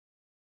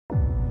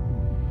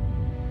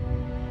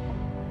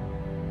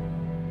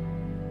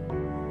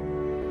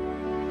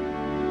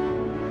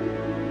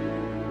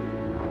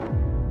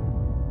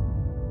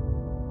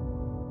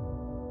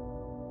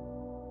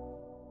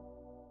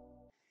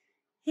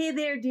Hey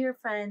there, dear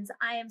friends.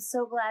 I am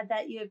so glad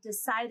that you have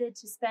decided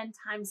to spend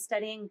time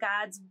studying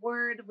God's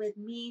Word with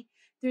me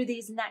through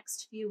these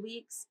next few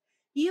weeks.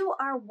 You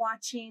are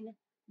watching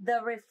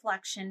the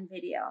reflection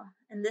video,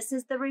 and this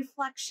is the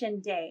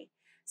reflection day.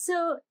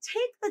 So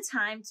take the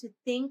time to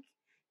think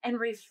and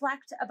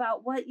reflect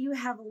about what you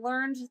have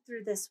learned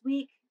during this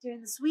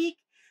week,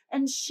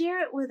 and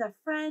share it with a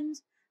friend,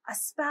 a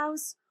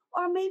spouse,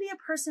 or maybe a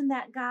person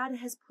that God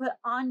has put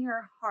on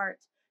your heart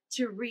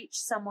to reach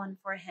someone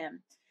for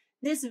Him.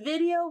 This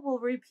video will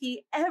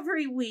repeat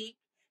every week,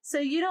 so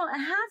you don't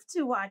have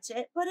to watch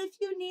it, but if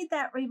you need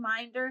that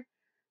reminder,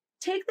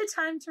 take the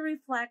time to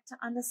reflect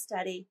on the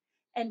study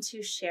and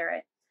to share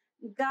it.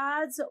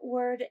 God's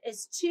Word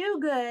is too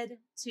good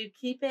to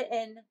keep it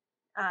in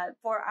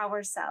for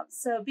ourselves.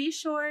 So be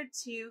sure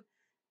to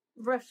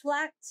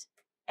reflect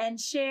and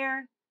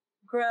share,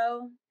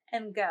 grow,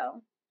 and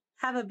go.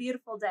 Have a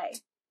beautiful day.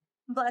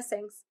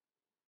 Blessings.